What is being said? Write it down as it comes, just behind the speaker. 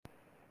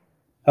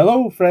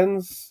Hello,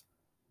 friends.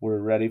 We're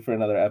ready for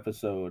another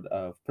episode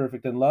of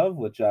Perfect in Love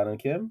with John and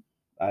Kim.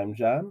 I'm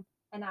John,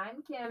 And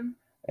I'm Kim.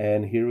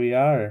 and here we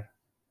are.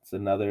 It's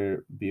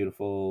another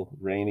beautiful,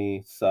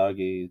 rainy,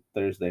 soggy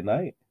Thursday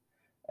night,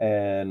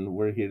 and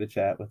we're here to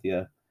chat with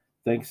you.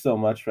 Thanks so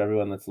much for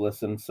everyone that's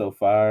listened so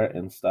far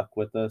and stuck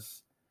with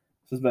us.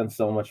 This has been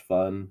so much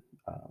fun.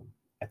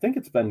 I think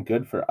it's been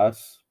good for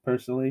us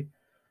personally.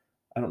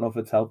 I don't know if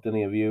it's helped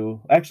any of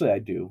you. Actually, I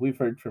do. We've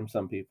heard from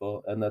some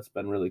people, and that's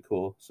been really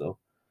cool. So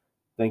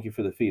thank you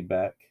for the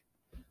feedback.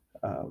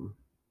 Um,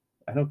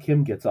 I know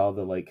Kim gets all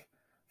the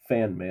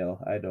fan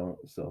mail. I don't,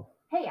 so.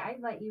 Hey, I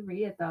let you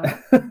read it though.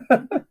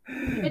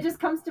 It just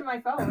comes to my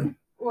phone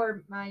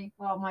or my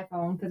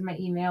phone because my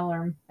email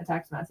or a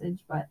text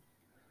message. But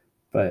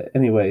But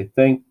anyway,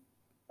 thank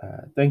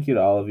you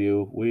to all of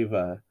you. We've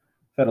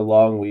had a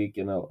long week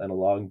and a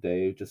long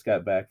day. Just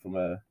got back from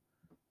a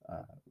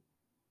uh,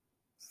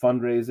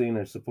 fundraising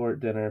or support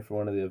dinner for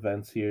one of the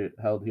events here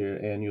held here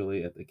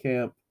annually at the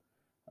camp.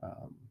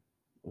 Um,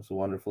 it was a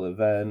wonderful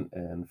event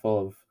and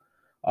full of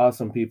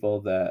awesome people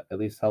that at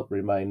least help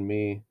remind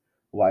me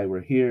why we're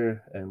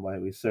here and why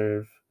we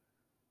serve.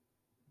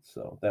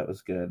 So that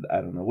was good. I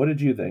don't know. What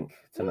did you think it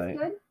was tonight?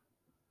 good.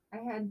 I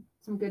had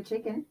some good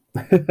chicken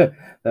That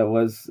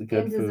was and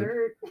good food,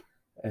 dessert.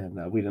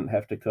 and we didn't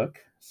have to cook,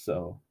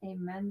 so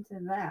Amen to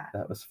that.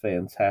 that was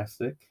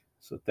fantastic.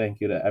 So thank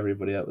you to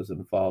everybody that was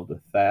involved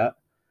with that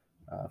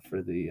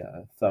for the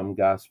Thumb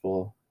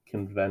Gospel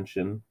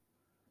Convention.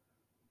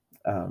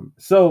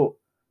 So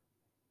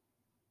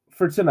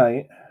for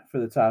tonight, for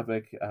the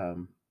topic,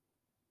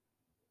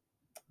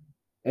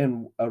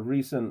 in a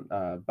recent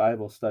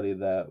Bible study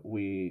that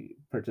we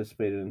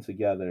participated in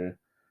together,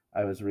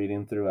 I was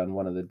reading through on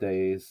one of the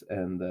days,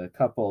 and the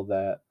couple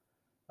that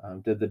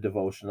did the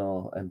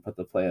devotional and put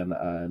the plan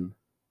on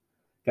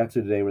got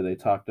to the day where they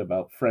talked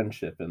about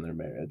friendship in their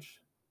marriage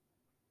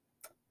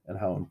and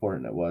how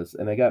important it was.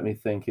 And it got me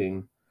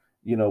thinking,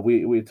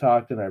 we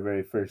talked in our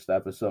very first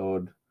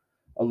episode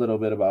a little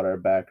bit about our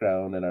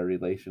background and our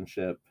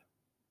relationship,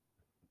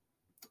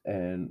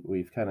 and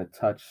we've kind of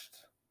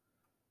touched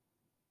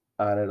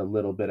on it a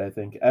little bit, I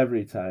think,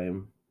 every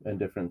time in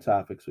different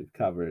topics we've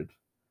covered.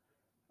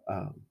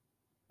 Um,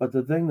 but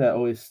the thing that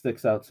always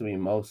sticks out to me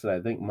most, and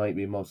I think might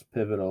be most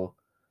pivotal,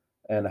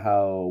 and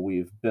how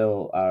we've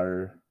built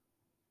our,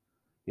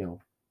 you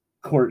know,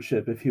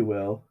 courtship, if you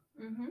will,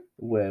 Mm-hmm.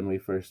 when we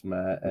first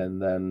met,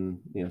 and then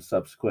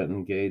subsequent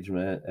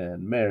engagement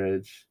and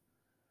marriage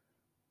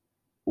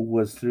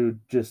was through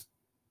just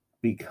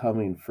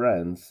becoming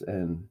friends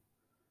and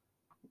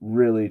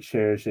really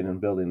cherishing and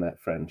building that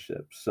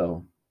friendship.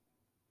 So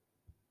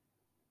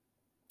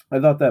I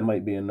thought that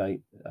might be a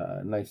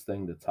nice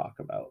thing to talk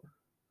about,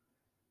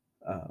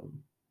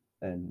 um,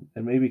 and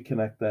maybe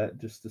connect that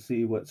just to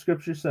see what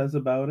Scripture says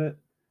about it,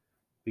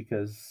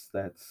 because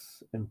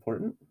that's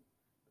important.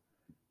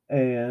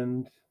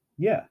 And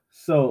yeah,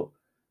 so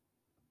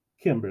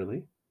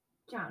Kimberly,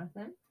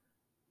 Jonathan.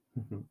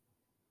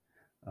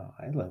 oh,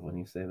 I love when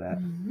you say that.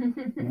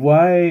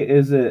 Why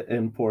is it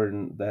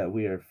important that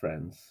we are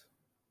friends?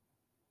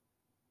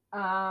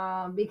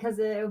 Because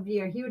it would be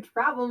a huge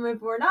problem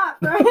if we're not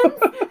friends.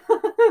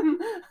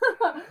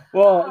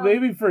 Well, um,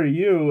 maybe for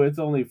you it's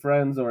only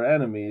friends or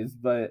enemies,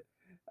 but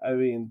I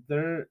mean,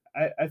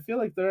 I feel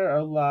like there are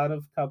a lot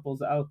of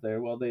couples out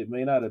there. Well, they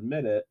may not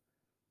admit it.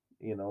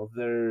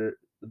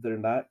 They're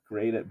not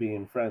great at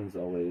being friends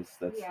always.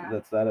 That's yeah.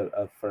 that's not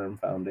a firm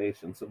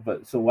foundation.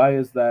 So why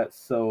is that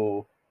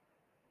so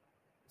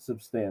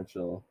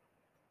substantial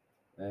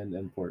and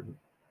important?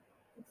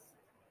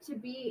 To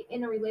be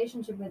in a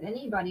relationship with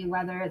anybody,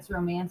 whether it's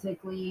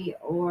romantically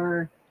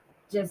or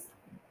just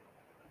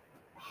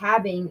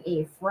having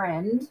a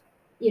friend,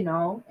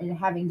 and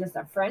having just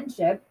a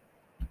friendship,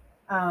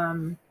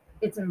 um,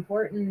 it's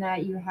important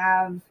that you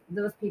have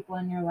those people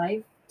in your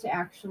life to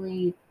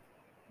actually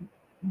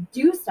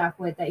do stuff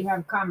with, that you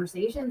have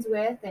conversations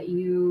with, that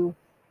we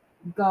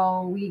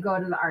go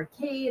to the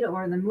arcade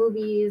or the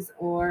movies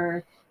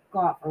or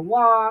go out for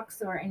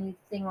walks or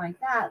anything like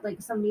that,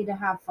 like somebody to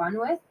have fun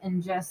with,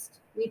 and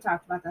just, we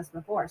talked about this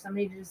before,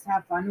 somebody to just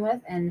have fun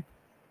with, and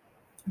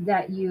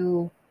that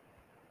you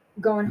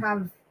go and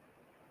have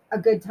a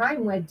good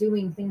time with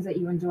doing things that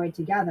you enjoy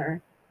together.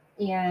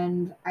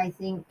 And I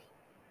think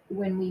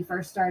when we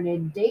first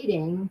started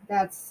dating,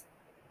 that's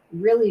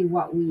really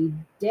what we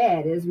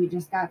did, is we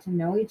just got to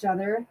know each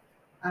other.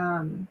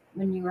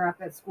 When you were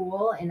up at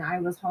school and I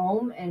was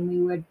home, and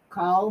we would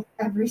call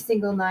every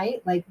single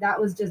night, like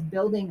that was just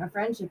building a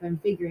friendship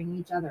and figuring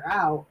each other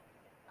out.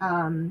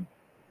 um,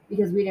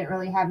 because we didn't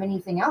really have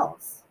anything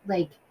else,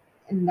 like,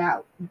 and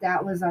that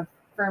was a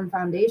firm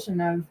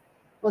foundation of,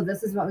 well,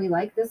 this is what we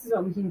like, this is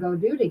what we can go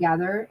do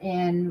together,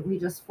 and we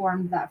just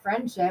formed that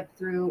friendship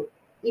through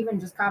even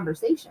just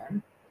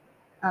conversation.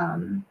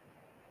 um,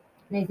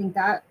 and I think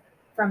that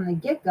from the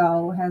get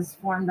go has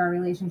formed our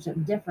relationship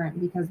different,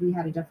 because we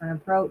had a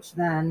different approach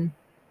than,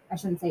 I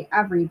shouldn't say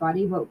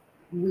everybody, but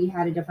we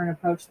had a different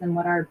approach than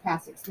what our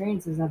past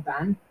experiences have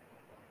been.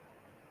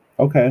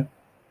 Okay,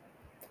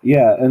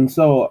 yeah, and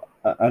so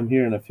I'm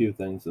hearing a few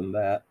things in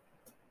that,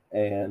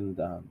 and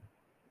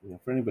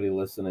for anybody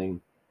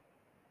listening,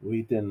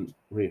 we didn't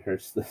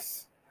rehearse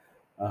this.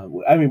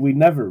 I mean, we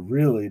never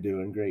really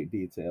do in great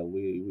detail.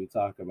 We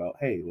talk about,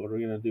 hey, what are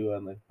we gonna do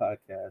on the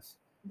podcast?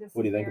 This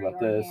What do is you think very about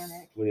this?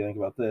 organic. What do you think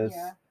about this?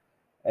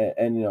 Yeah.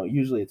 And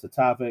usually it's a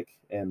topic,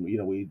 and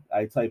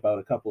I type out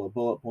a couple of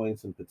bullet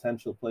points and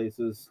potential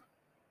places,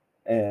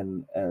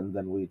 and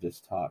then we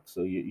just talk.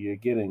 So you're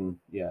getting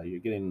you're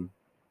getting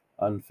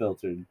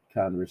unfiltered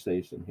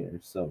conversation here.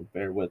 So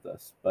bear with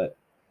us. But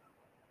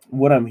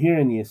what I'm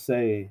hearing you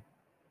say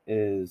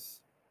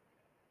is,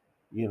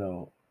 you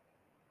know,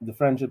 the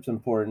friendship's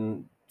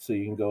important so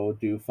you can go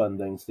do fun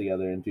things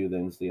together and do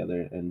things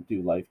together and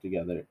do life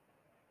together.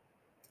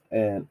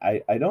 And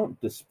I don't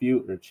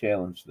dispute or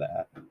challenge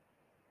that,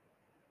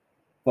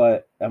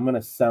 but I'm going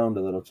to sound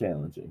a little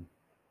challenging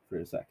for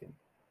a second.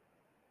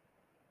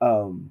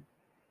 Um,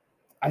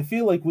 I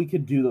feel like we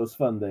could do those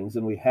fun things,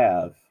 and we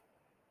have,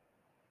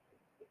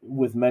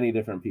 with many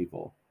different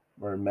people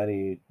or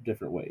many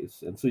different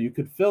ways. And so you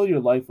could fill your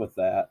life with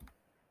that.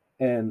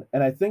 And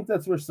I think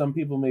that's where some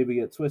people maybe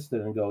get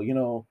twisted and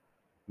go,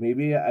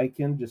 maybe I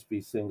can just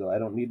be single. I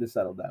don't need to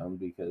settle down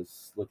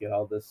because look at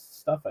all this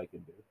stuff I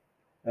can do.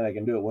 And I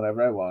can do it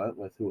whenever I want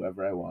with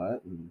whoever I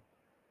want,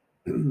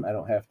 and I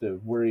don't have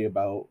to worry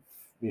about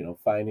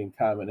finding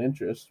common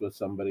interest with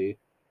somebody,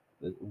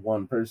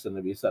 one person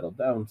to be settled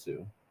down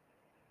to.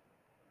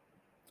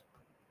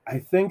 I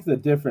think the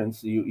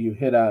difference you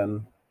hit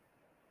on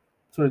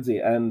towards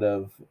the end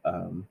of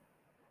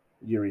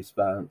your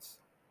response,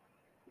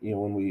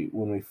 when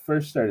we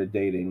first started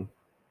dating,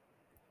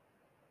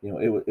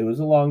 it was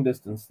a long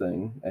distance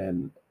thing,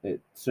 and it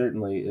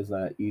certainly is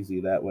not easy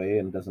that way,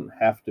 and doesn't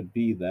have to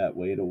be that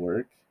way to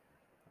work.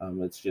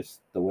 It's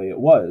just the way it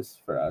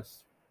was for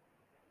us,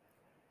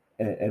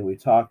 and we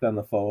talked on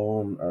the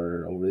phone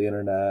or over the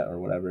internet or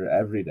whatever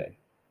every day.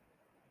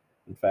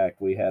 In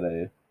fact, we had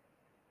a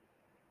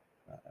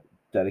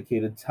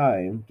dedicated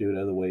time due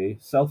to the way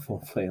cell phone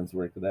plans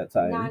worked at that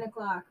time. 9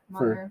 o'clock,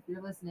 mother, if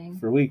you're listening.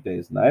 For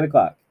weekdays, 9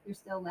 o'clock. You're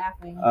still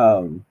laughing.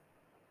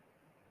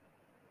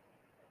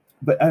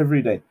 But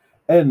every day,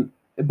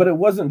 but it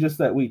wasn't just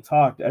that we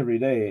talked every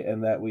day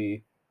and that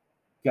we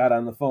got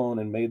on the phone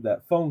and made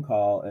that phone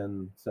call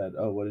and said,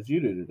 "Oh, what did you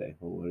do today?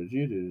 Well, what did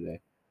you do today?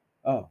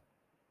 Oh,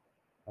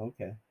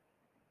 okay,"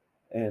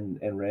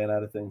 and ran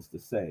out of things to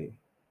say.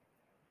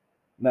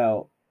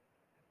 Now,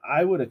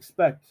 I would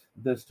expect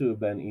this to have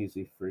been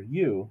easy for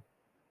you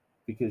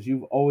because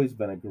you've always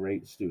been a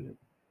great student.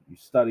 You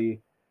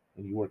study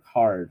and you work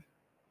hard,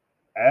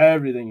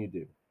 everything you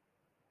do.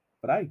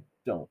 But I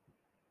don't,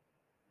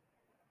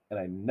 and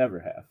I never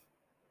have.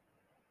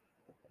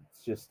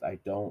 It's just I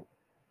don't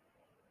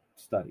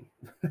study.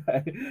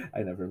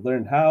 I never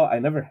learned how. I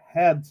never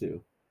had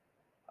to.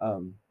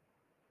 Um,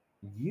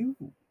 you,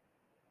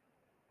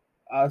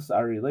 us,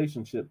 our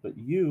relationship, but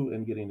you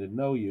and getting to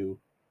know you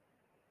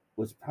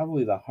was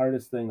probably the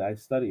hardest thing I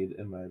studied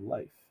in my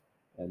life,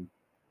 and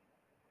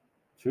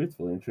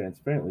truthfully and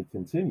transparently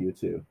continue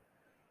to.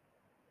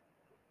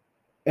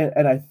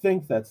 And I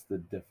think that's the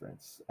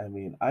difference. I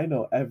mean, I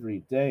know every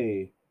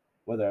day,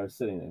 whether I was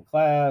sitting in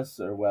class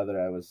or whether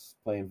I was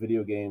playing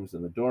video games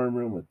in the dorm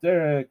room with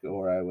Derek,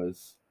 or I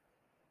was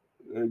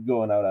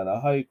going out on a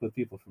hike with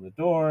people from the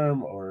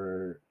dorm,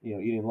 or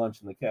eating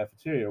lunch in the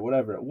cafeteria or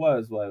whatever it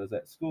was while I was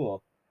at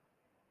school.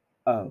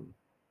 um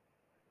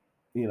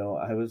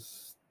I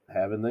was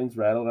having things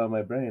rattled on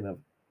my brain of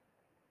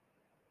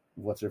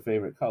what's her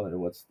favorite color,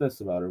 what's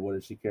this about her, what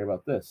does she care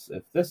about this,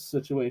 if this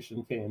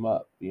situation came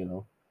up,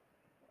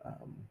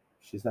 um,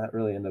 she's not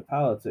really into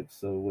politics,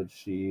 so would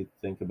she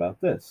think about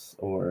this,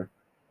 or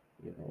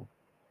you know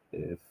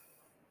if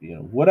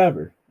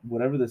whatever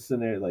the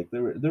scenario, like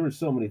there were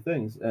so many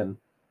things, and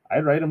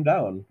I'd write them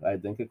down.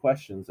 I'd think of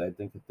questions, I'd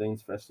think of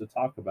things for us to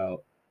talk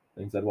about,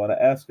 things I'd want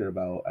to ask her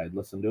about. I'd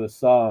listen to a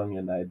song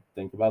and I'd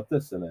think about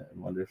this in it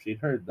and wonder if she'd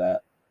heard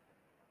that.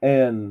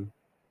 And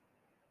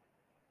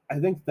I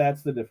think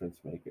that's the difference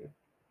maker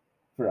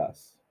for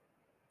us.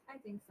 I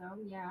think so,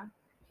 yeah.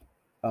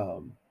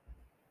 um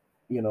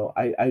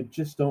I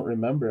just don't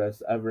remember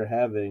us ever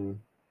having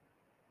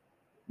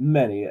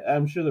many.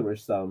 I'm sure there were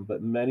some,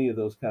 but many of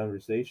those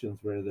conversations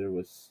where there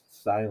was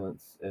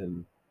silence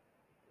and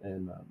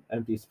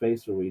empty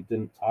space where we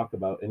didn't talk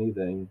about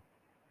anything,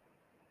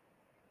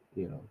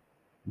 you know,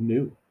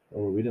 new,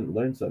 or where we didn't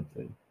learn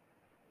something.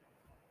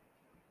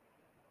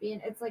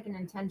 It's like an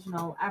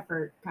intentional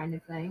effort kind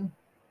of thing.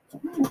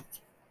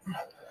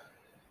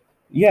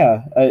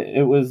 Yeah,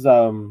 it was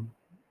an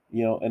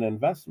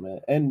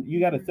investment, and you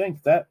got to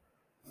think that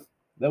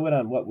that went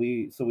on what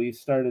we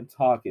started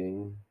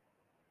talking,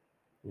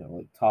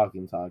 like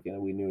talking,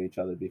 and we knew each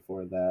other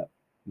before that.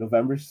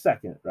 November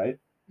 2nd, right?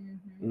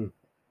 Mm-hmm. You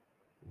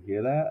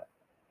hear that?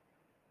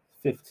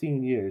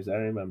 15 years, I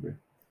remember.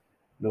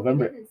 We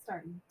didn't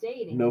start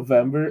dating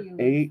November until a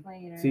few weeks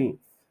later. 18th.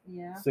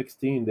 Yeah.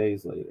 16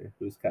 days later.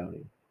 Who's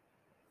counting?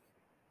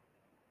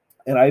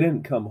 And I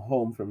didn't come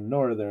home from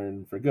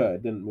Northern for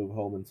good. Didn't move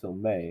home until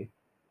May.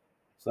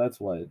 So that's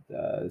what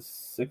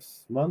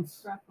 6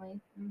 months. roughly.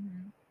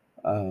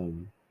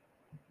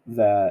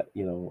 That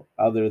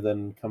other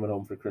than coming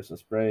home for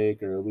Christmas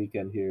break or a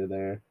weekend here or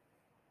there,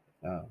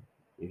 uh,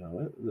 it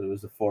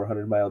was a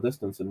 400-mile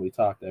distance, and we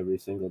talked every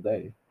single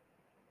day.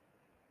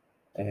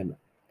 And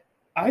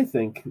I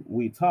think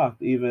we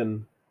talked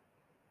even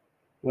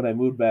when I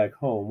moved back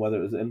home, whether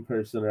it was in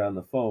person or on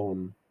the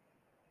phone.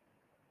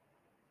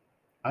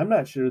 I'm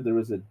not sure there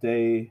was a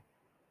day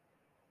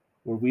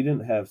where we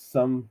didn't have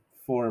some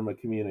form of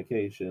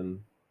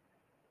communication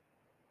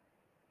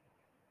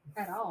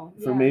At all.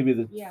 for maybe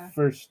the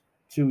first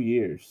 2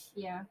 years.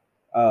 Yeah.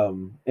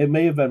 It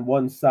may have been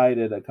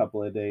one-sided a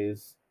couple of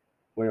days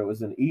where it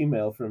was an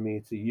email from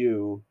me to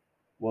you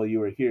while you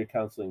were here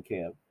counseling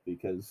camp,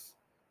 because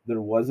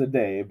there was a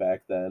day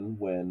back then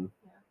when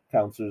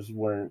counselors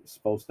weren't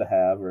supposed to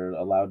have or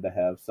allowed to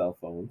have cell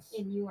phones.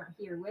 And you weren't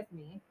here with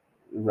me.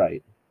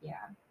 Right.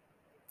 Yeah.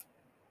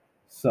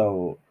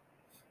 So,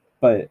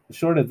 but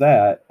short of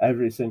that,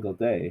 every single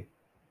day.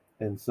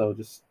 And so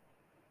just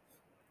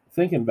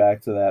thinking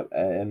back to that,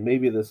 and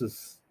maybe this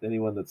is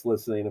anyone that's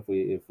listening,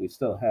 if we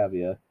still have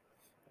you,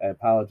 I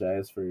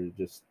apologize for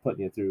just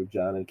putting you through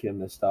John and Kim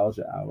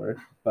nostalgia hour,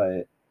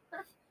 but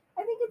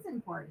I think it's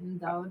important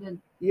though to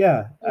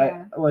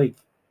I like,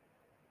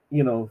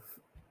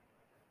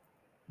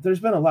 there's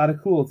been a lot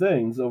of cool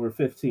things over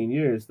 15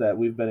 years that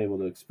we've been able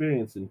to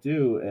experience and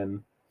do.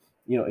 And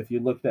if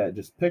you looked at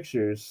just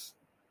pictures,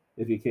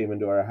 if you came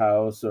into our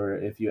house, or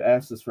if you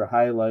asked us for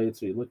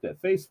highlights, or you looked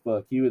at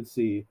Facebook, you would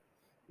see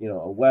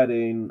a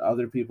wedding,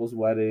 other people's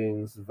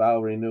weddings,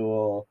 vow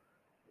renewal,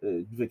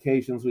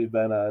 vacations we've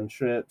been on,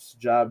 trips,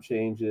 job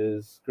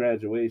changes,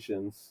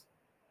 graduations.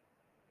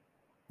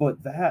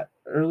 But that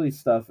early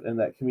stuff and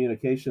that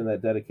communication,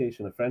 that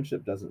dedication of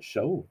friendship doesn't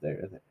show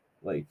there.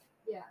 Like,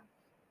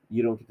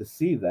 you don't get to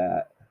see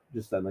that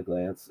just on the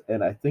glance.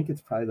 And I think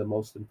it's probably the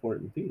most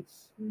important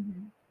piece.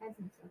 I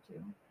think so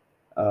too.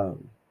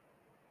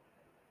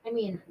 I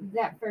mean,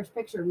 that first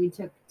picture we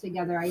took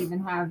together, I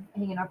even have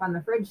hanging up on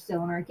the fridge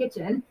still in our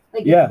kitchen.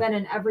 Like, it's been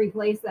in every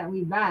place that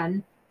we've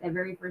been. That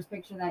very first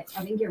picture that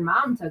I think your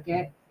mom took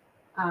it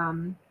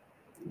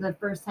the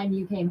first time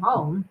you came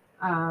home.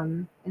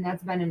 And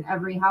that's been in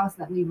every house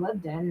that we've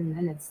lived in,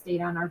 and it's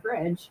stayed on our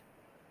fridge.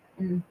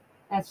 And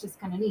that's just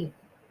kind of neat.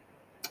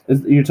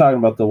 You're talking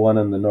about the one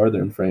in the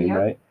northern frame,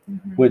 right?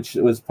 Which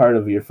was part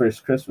of your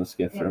first Christmas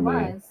gift for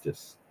me.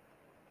 Just,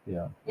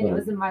 and it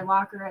was in my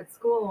locker at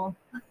school.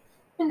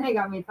 And they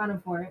got made fun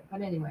of for it,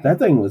 but anyway. That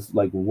thing was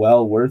like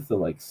well worth the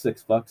like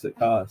 $6 it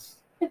cost.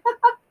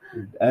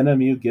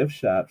 NMU gift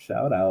shop,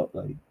 shout out,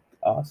 like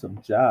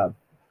awesome job.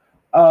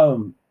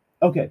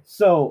 Okay,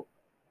 so,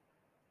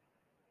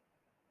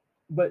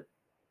 but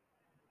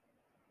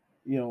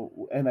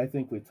and I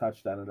think we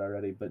touched on it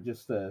already, but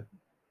just to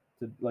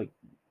like,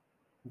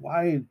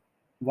 why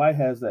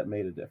has that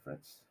made a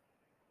difference?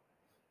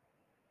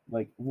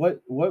 Like,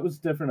 what was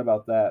different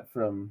about that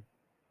from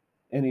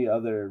any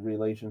other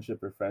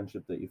relationship or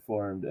friendship that you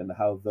formed, and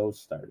how those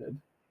started?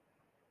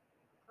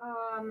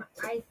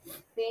 I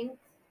think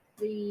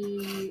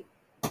the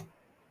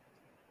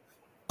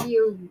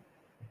few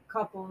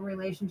couple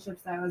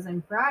relationships that I was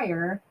in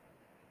prior,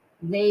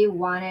 they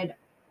wanted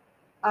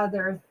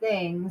other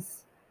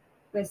things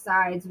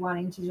besides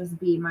wanting to just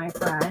be my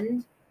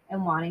friend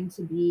and wanting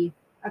to be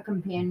a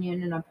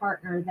companion and a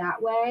partner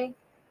that way.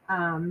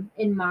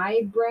 In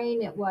my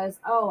brain, it was,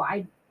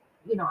 I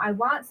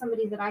want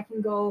somebody that I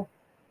can go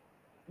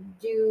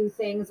do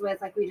things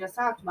with, like we just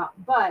talked about,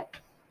 but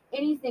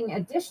anything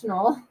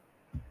additional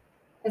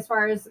as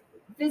far as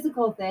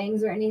physical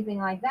things or anything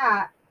like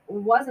that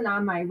wasn't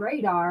on my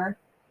radar,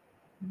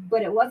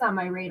 but it was on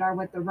my radar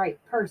with the right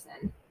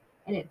person.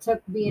 And it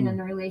took being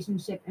in a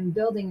relationship and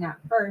building that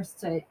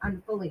first to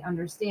fully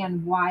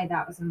understand why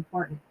that was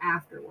important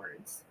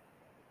afterwards.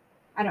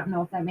 I don't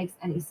know if that makes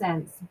any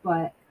sense,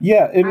 but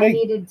I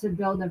needed to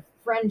build a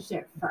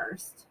friendship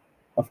first.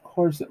 Of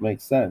course it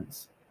makes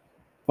sense.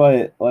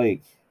 But,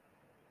 like,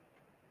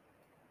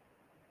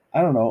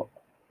 I don't know.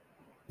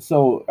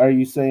 So are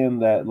you saying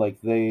that,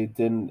 like, they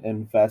didn't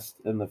invest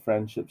in the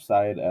friendship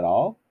side at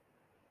all?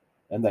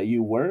 And that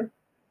you were?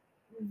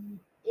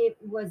 It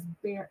was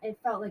it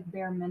felt like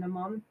bare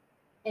minimum.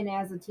 And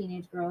as a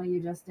teenage girl, you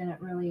just didn't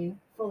really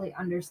fully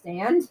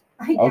understand,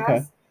 I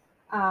guess.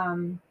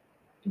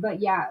 But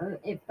yeah,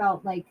 it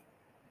felt like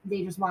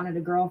they just wanted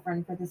a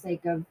girlfriend for the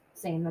sake of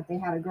saying that they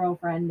had a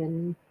girlfriend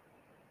and,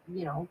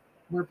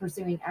 we're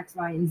pursuing X,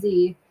 Y, and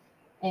Z.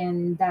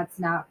 And that's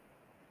not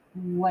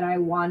what I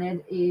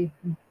wanted a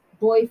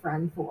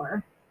boyfriend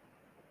for.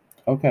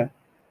 Okay.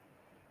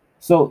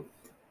 So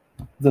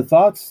the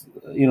thoughts,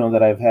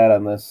 that I've had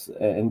on this,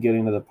 and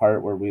getting to the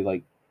part where we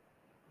like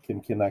can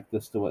connect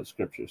this to what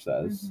Scripture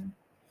says,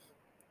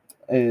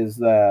 is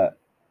that,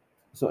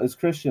 so as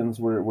Christians,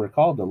 we're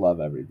called to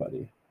love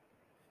everybody,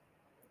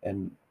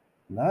 and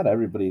not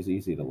everybody's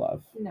easy to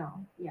love. No,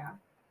 yeah.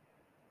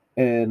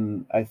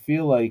 And I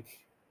feel like,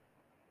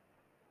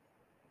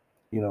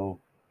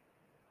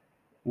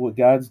 what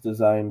God's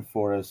designed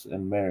for us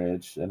in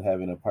marriage and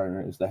having a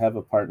partner is to have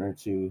a partner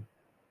to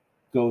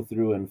go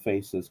through and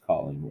face his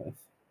calling with.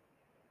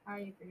 I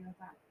agree with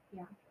that.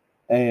 Yeah.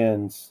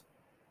 And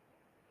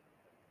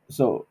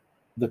so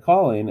the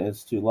calling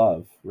is to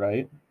love,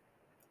 right?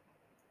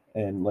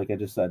 And like I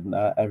just said,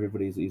 not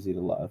everybody's easy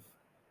to love.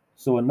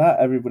 So when not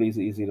everybody's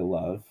easy to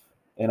love,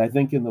 and I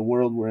think in the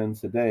world we're in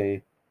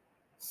today,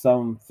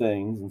 some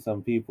things and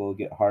some people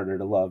get harder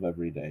to love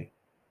every day.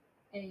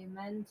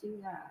 Amen to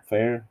that.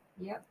 Fair?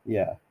 Yep.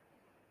 Yeah.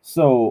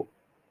 So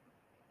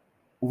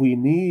we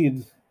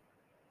need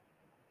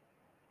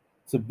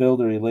to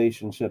build a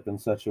relationship in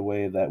such a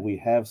way that we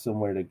have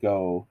somewhere to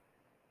go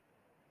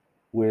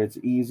where it's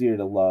easier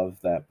to love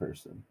that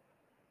person.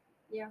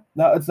 Yeah.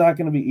 Now, it's not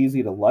going to be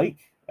easy to like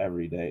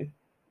every day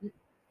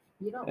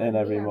You don't and like me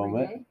every every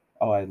moment. day.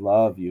 Oh, I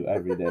love you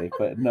every day,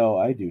 but no,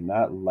 I do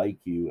not like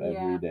you every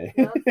Yeah, day.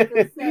 that's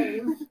the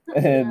same.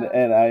 and Yeah.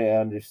 and I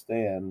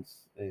understand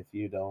if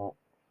you don't,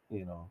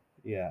 you know,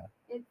 yeah,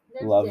 There's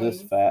love this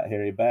days. fat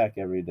hairy back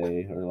every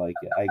day or like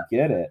it. I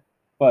get it,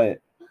 but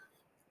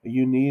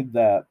you need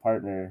that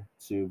partner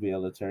to be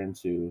able to turn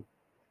to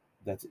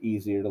that's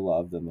easier to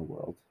love than the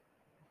world.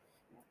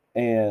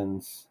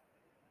 And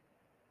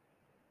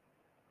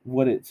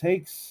what it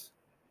takes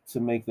to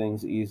make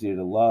things easier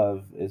to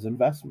love is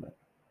investment.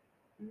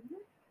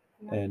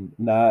 Yeah. And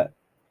not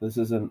this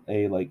isn't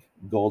a like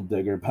gold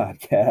digger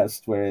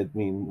podcast where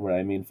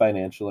I mean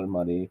financial or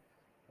money.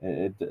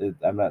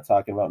 I'm not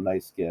talking about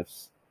nice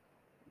gifts,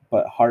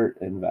 but heart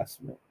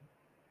investment.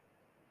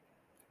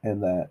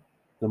 And that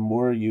the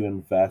more you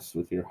invest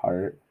with your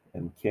heart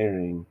and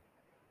caring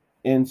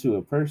into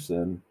a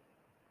person,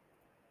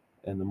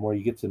 and the more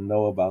you get to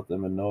know about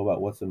them and know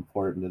about what's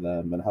important to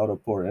them and how to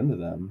pour into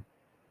them,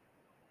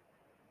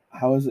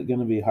 how is it going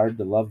to be hard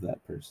to love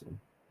that person?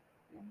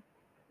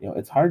 You know,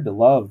 it's hard to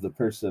love the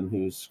person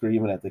who's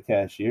screaming at the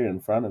cashier in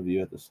front of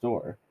you at the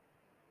store.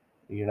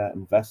 You're not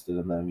invested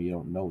in them, you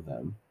don't know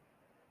them.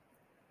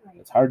 Right.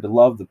 It's hard to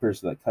love the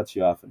person that cuts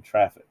you off in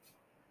traffic.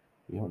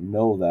 You don't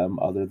know them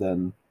other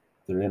than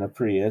they're in a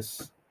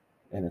Prius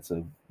and it's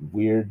a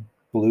weird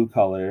blue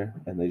color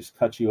and they just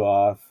cut you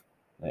off.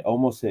 They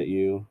almost hit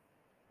you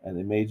and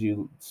they made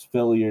you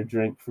spill your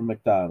drink from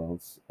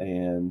McDonald's,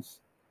 and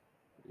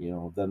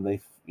then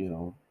they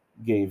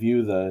gave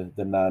you the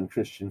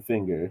non-Christian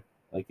finger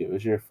like it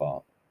was your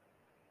fault.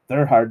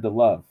 They're hard to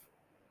love,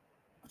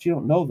 but you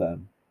don't know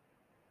them.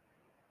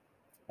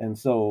 And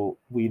so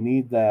we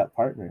need that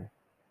partner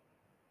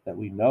that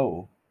we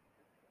know,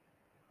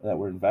 that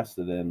we're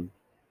invested in,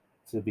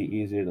 to be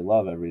easier to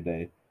love every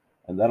day.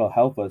 And that'll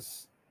help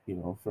us,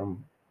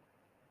 from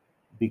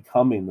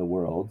becoming the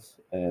world,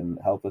 and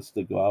help us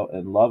to go out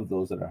and love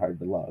those that are hard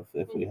to love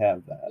if we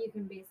have that. You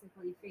can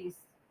basically face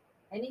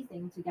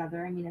anything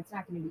together. I mean, it's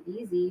not going to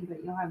be easy,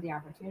 but you'll have the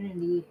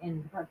opportunity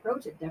and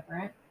approach it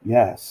different.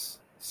 Yes.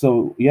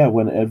 So, yeah,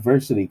 when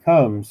adversity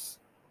comes,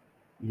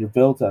 you're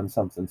built on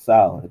something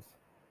solid.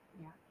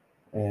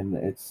 Yeah. And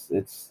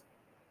it's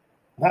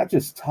not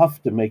just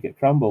tough to make it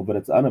crumble, but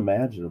it's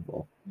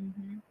unimaginable.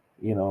 Mm-hmm.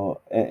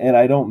 And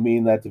I don't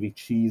mean that to be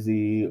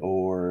cheesy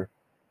or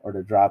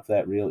to drop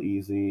that real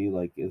easy.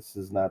 Like, this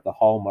is not the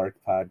Hallmark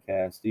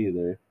podcast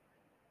either,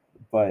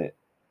 but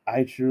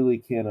I truly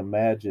can't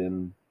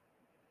imagine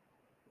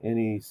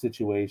any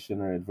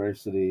situation or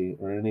adversity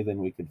or anything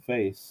we could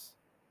face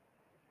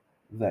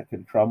that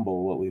could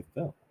crumble what we've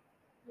built.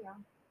 Yeah.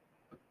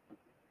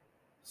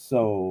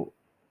 So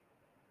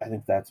I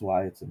think that's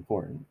why it's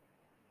important.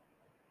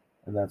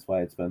 And that's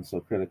why it's been so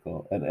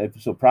critical. And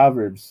so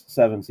Proverbs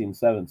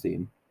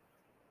 17:17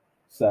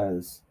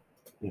 says,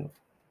 you know,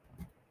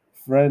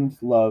 friend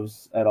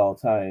loves at all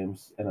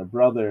times, and a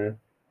brother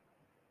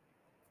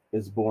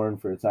is born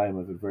for a time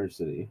of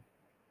adversity.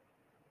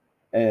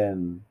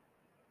 And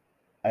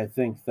I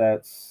think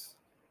that's,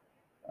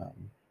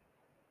 um,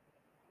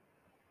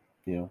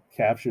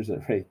 captures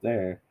it right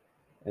there.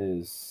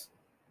 Is,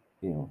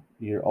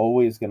 you're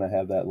always going to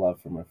have that love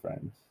from a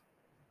friend.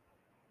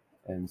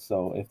 And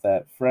so if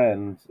that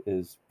friend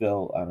is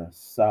built on a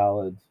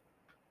solid,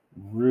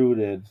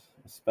 rooted,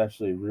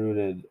 especially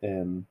rooted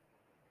in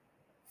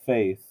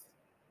faith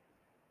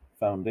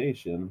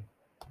foundation,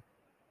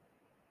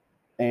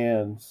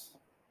 and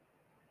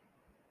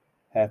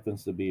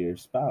happens to be your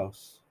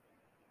spouse,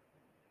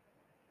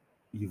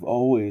 you've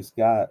always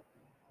got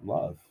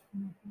love.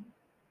 Mm-hmm.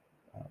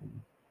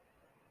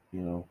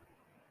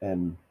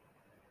 And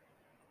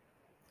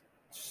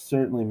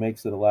certainly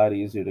makes it a lot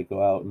easier to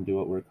go out and do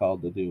what we're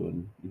called to do,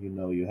 and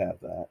you have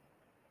that.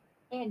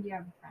 And you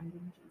have a friend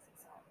in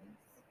Jesus always.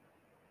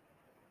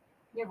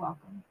 You're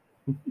welcome.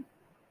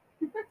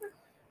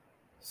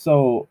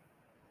 So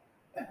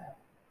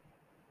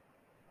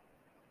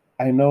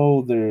I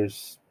know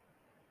there's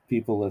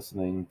people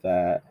listening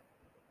that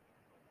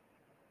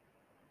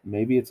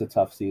maybe it's a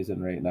tough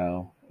season right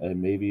now,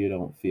 and maybe you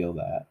don't feel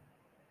that.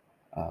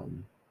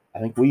 I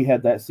think we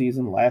had that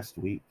season last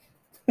week.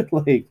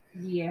 Like,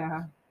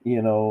 yeah,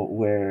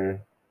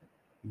 where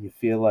you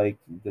feel like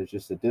there's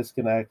just a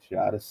disconnect, you're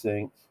out of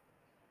sync,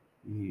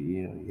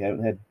 you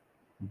haven't had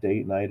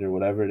date night or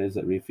whatever it is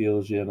that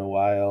refuels you in a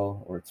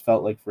while, or it's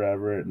felt like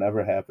forever, it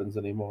never happens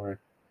anymore.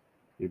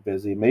 You're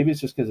busy. Maybe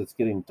it's just because it's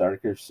getting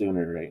darker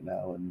sooner right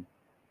now,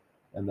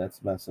 and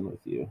that's messing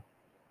with you.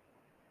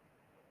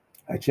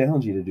 I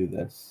challenge you to do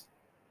this.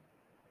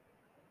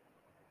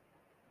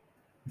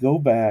 Go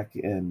back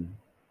and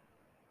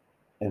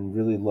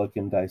really look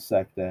and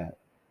dissect that,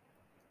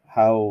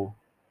 how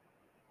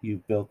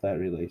you built that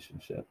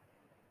relationship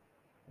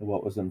and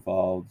what was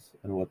involved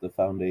and what the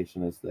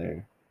foundation is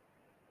there.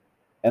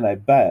 And I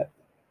bet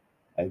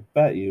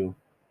you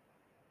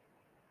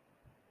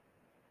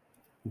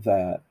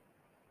that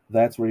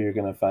that's where you're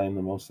going to find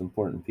the most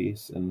important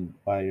piece and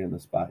why you're in the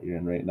spot you're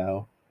in right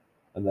now,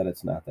 and that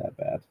it's not that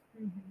bad.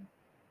 Mm-hmm.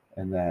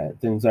 And that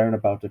things aren't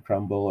about to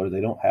crumble, or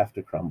they don't have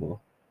to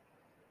crumble.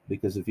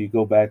 Because if you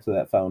go back to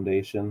that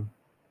foundation,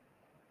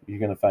 you're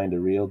going to find a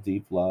real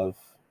deep love,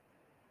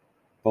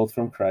 both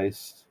from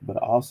Christ, but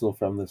also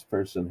from this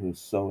person who's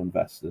so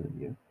invested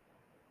in you.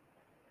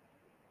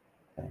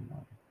 And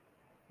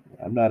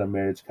I'm not a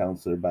marriage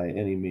counselor by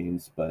any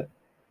means, but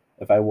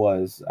if I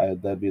was,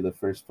 that'd be the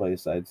first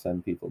place I'd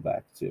send people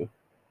back to.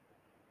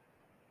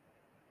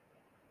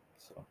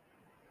 So,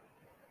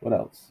 what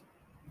else?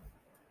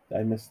 Did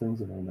I miss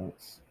things in my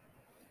notes?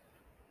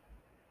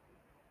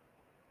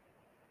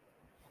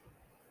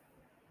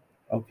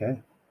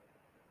 Okay,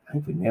 I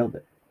think we nailed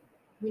it.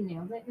 We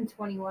nailed it in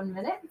 21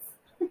 minutes.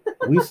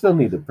 We still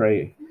need to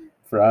pray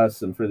for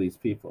us and for these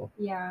people.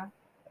 Yeah.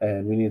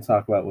 And we need to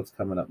talk about what's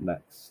coming up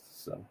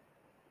next. So,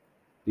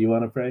 do you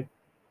want to pray?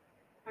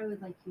 I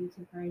would like you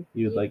to pray.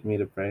 You would like me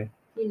to pray?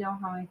 You know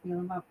how I feel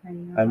about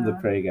praying. I'm the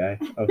pray guy.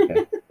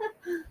 Okay.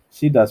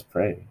 She does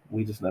pray.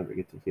 We just never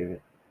get to hear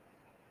it.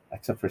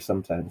 Except for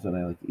sometimes when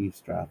I like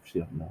eavesdrop, she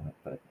don't know it,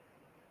 but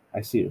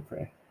I see her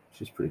pray.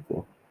 She's pretty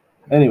cool.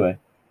 Anyway.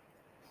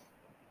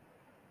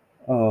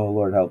 Oh,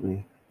 Lord help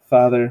me.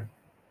 Father,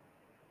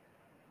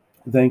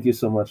 thank you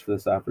so much for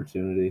this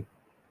opportunity.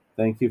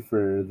 Thank you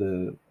for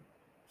the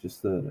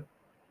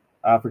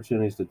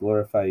opportunities to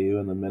glorify you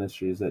and the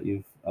ministries that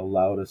you've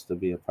allowed us to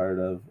be a part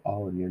of,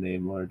 all in your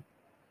name, Lord.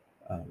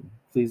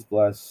 Please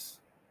bless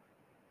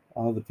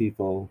all the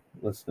people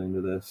listening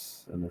to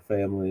this and their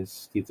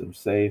families. Keep them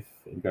safe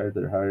and guard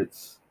their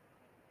hearts.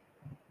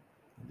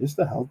 Just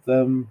to help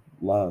them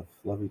love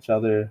each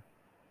other,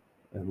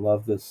 and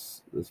love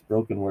this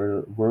broken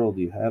world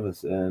you have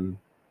us in,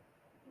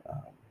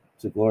 um,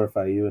 to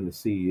glorify you and to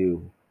see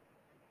you.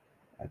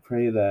 I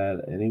pray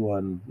that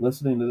anyone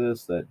listening to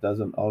this that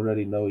doesn't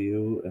already know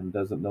you and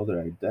doesn't know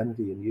their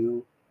identity in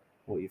you,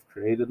 what you've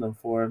created them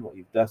for and what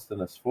you've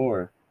destined us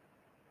for,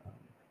 um,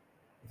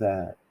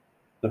 that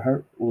their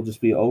heart will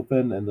just be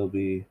open and they'll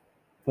be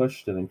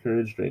pushed and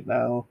encouraged right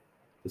now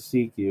to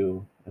seek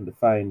you and to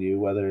find you,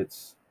 whether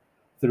it's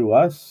through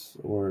us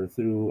or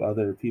through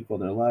other people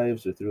in their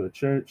lives or through a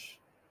church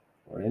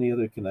or any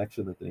other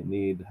connection that they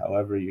need.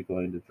 However you're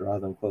going to draw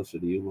them closer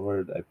to you,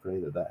 Lord, I pray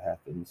that that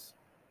happens.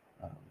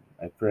 Um,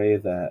 I pray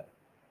that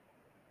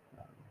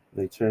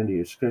they turn to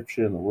your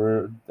scripture and the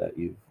word that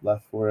you've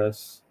left for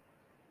us,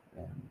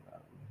 and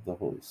the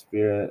Holy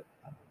Spirit,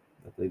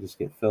 that they just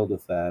get filled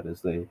with that as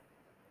they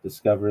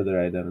discover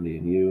their identity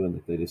in you, and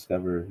that they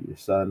discover your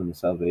Son and the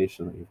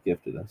salvation that you've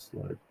gifted us,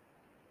 Lord.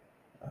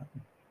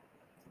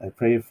 I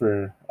pray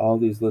for all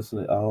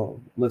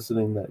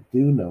listening that do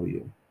know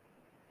you.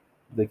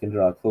 They can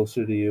draw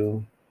closer to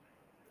you,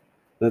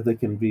 that they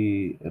can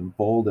be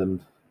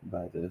emboldened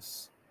by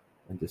this,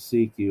 and to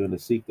seek you and to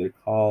seek their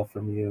call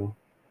from you,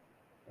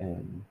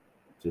 and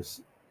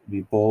just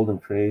be bold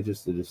and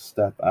courageous to just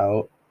step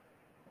out,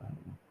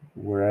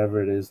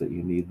 wherever it is that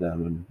you need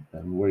them,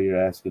 and where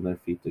you're asking their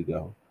feet to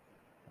go.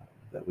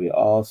 That we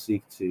all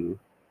seek to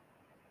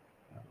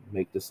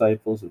make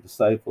disciples of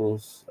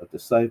disciples of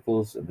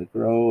disciples, and to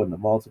grow and to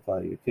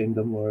multiply your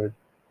kingdom, Lord.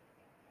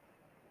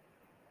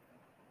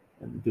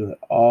 And do it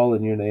all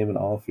in your name and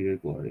all for your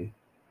glory.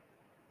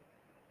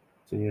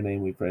 It's in your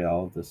name we pray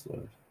all of this,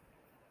 Lord.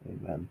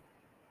 Amen.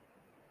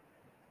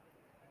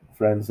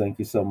 Friends, thank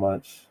you so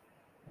much.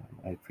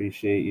 I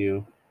appreciate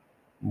you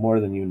more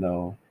than you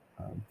know.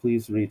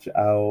 Please reach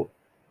out.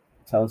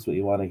 Tell us what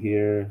you want to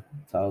hear.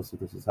 Tell us if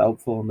this is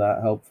helpful,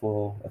 not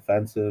helpful,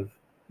 offensive.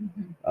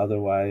 Mm-hmm.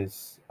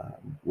 Otherwise,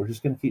 we're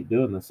just going to keep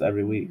doing this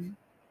every week.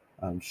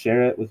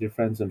 Share it with your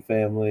friends and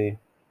family.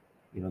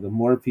 You know, the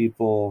more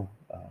people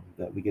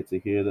that we get to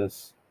hear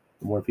this,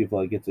 the more people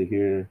I get to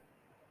hear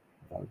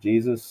about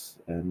Jesus,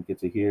 and get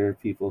to hear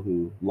people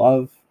who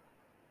love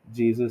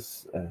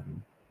Jesus,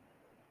 and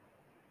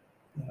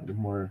the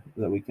more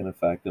that we can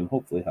affect and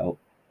hopefully help.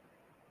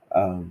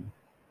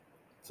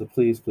 So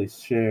please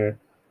share.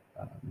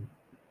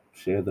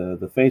 Share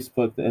the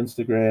Facebook, the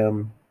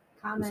Instagram,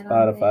 comment the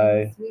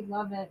Spotify. On things. We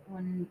love it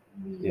when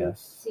we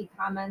see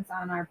comments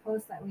on our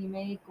posts that we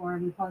make, or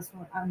we post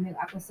a new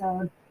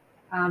episode.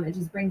 It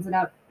just brings it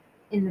up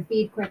in the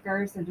feed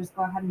quicker. So just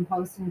go ahead and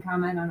post and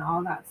comment on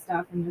all that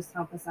stuff, and just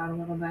help us out a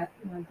little bit.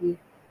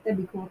 That'd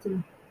be cool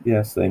too.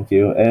 Yes, thank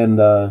you. And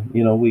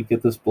we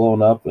get this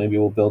blown up. Maybe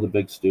we'll build a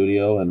big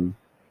studio, and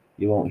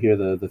you won't hear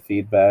the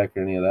feedback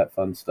or any of that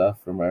fun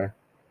stuff from our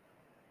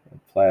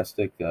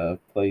plastic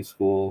play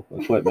school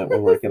equipment we're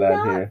working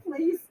on here.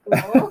 Play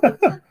school.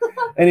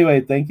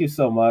 Anyway, thank you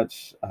so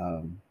much.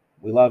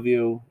 We love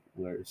you.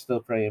 We're still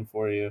praying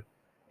for you.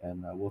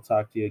 And we'll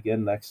talk to you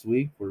again next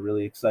week. We're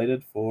really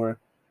excited for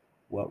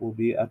what will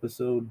be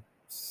episode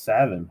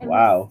 7. And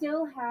wow. We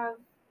still have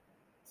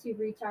to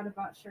reach out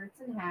about shirts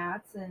and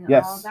hats and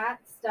Yes. all that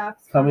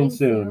stuff's Coming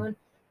soon.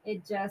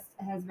 It just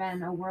has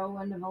been a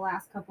whirlwind of the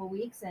last couple of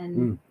weeks,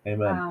 and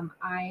amen.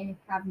 I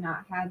have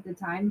not had the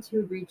time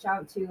to reach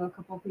out to a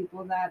couple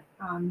people that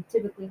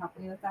typically help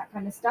me with that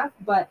kind of stuff,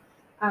 but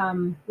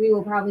we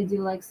will probably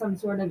do like some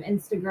sort of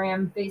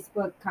Instagram,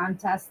 Facebook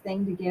contest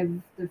thing to give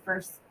the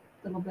first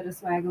little bit of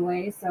swag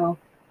away, so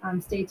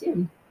stay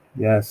tuned.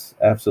 Yes,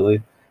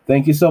 absolutely.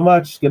 Thank you so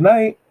much. Good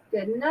night.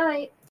 Good night.